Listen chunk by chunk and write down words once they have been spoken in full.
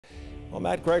Well,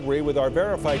 Matt Gregory with our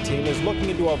Verify team is looking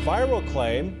into a viral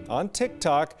claim on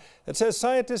TikTok that says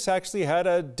scientists actually had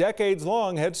a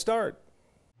decades-long head start.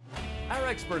 Our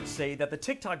experts say that the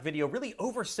TikTok video really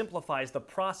oversimplifies the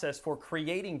process for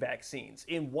creating vaccines.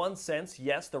 In one sense,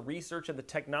 yes, the research and the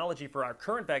technology for our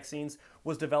current vaccines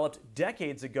was developed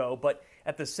decades ago, but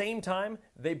at the same time,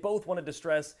 they both wanted to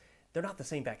stress they're not the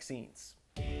same vaccines.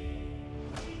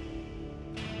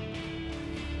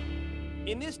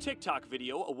 In this TikTok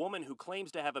video, a woman who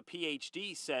claims to have a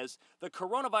PhD says the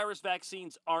coronavirus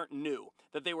vaccines aren't new,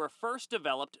 that they were first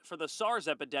developed for the SARS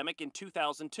epidemic in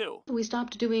 2002. We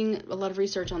stopped doing a lot of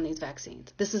research on these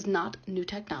vaccines. This is not new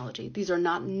technology. These are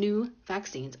not new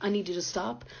vaccines. I need you to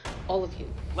stop, all of you.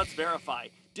 Let's verify.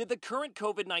 Did the current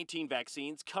COVID-19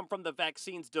 vaccines come from the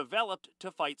vaccines developed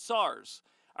to fight SARS?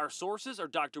 Our sources are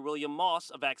Dr. William Moss,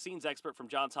 a vaccines expert from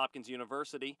Johns Hopkins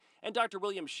University, and Dr.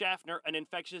 William Schaffner, an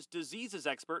infectious diseases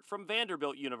expert from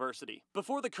Vanderbilt University.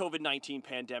 Before the COVID-19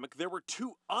 pandemic, there were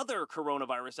two other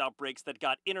coronavirus outbreaks that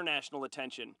got international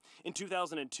attention. In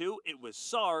 2002, it was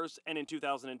SARS, and in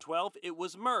 2012, it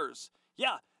was MERS.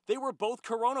 Yeah, they were both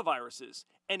coronaviruses,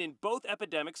 and in both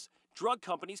epidemics, drug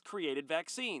companies created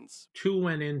vaccines. Two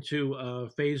went into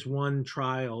phase 1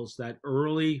 trials, that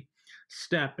early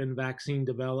step in vaccine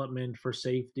development for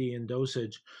safety and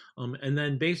dosage, and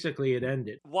then basically it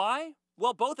ended. Why?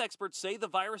 Well, both experts say the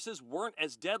viruses weren't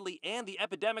as deadly and the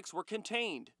epidemics were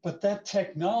contained. But that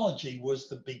technology was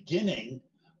the beginning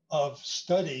of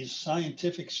studies,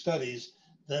 scientific studies,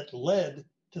 that led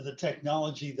to the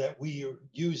technology that we are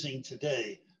using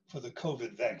today for the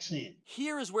COVID vaccine.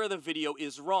 Here is where the video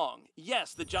is wrong.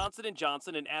 Yes, the Johnson &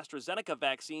 Johnson and AstraZeneca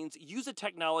vaccines use a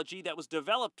technology that was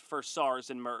developed for SARS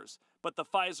and MERS, but the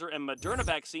Pfizer and Moderna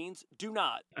vaccines do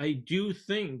not. I do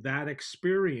think that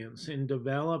experience in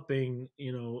developing,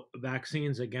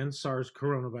 vaccines against SARS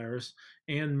coronavirus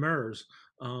and MERS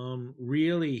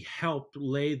really helped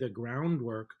lay the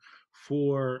groundwork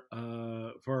for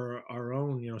our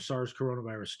own, SARS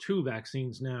coronavirus 2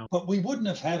 vaccines now. But we wouldn't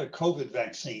have had a COVID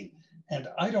vaccine, and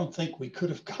I don't think we could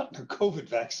have gotten a COVID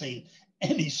vaccine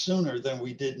any sooner than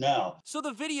we did now. So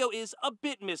the video is a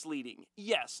bit misleading.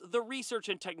 Yes, the research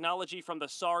and technology from the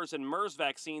SARS and MERS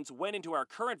vaccines went into our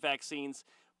current vaccines,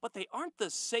 but they aren't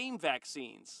the same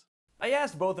vaccines. I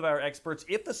asked both of our experts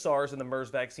if the SARS and the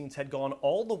MERS vaccines had gone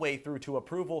all the way through to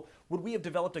approval, would we have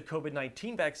developed a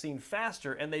COVID-19 vaccine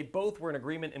faster? And they both were in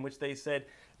agreement, in which they said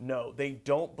no, they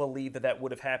don't believe that that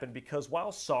would have happened, because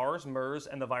while SARS, MERS,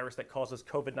 and the virus that causes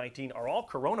COVID-19 are all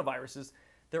coronaviruses,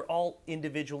 they're all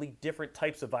individually different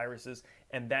types of viruses,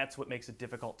 and that's what makes it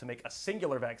difficult to make a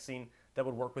singular vaccine that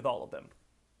would work with all of them.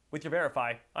 With your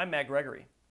Verify, I'm Matt Gregory.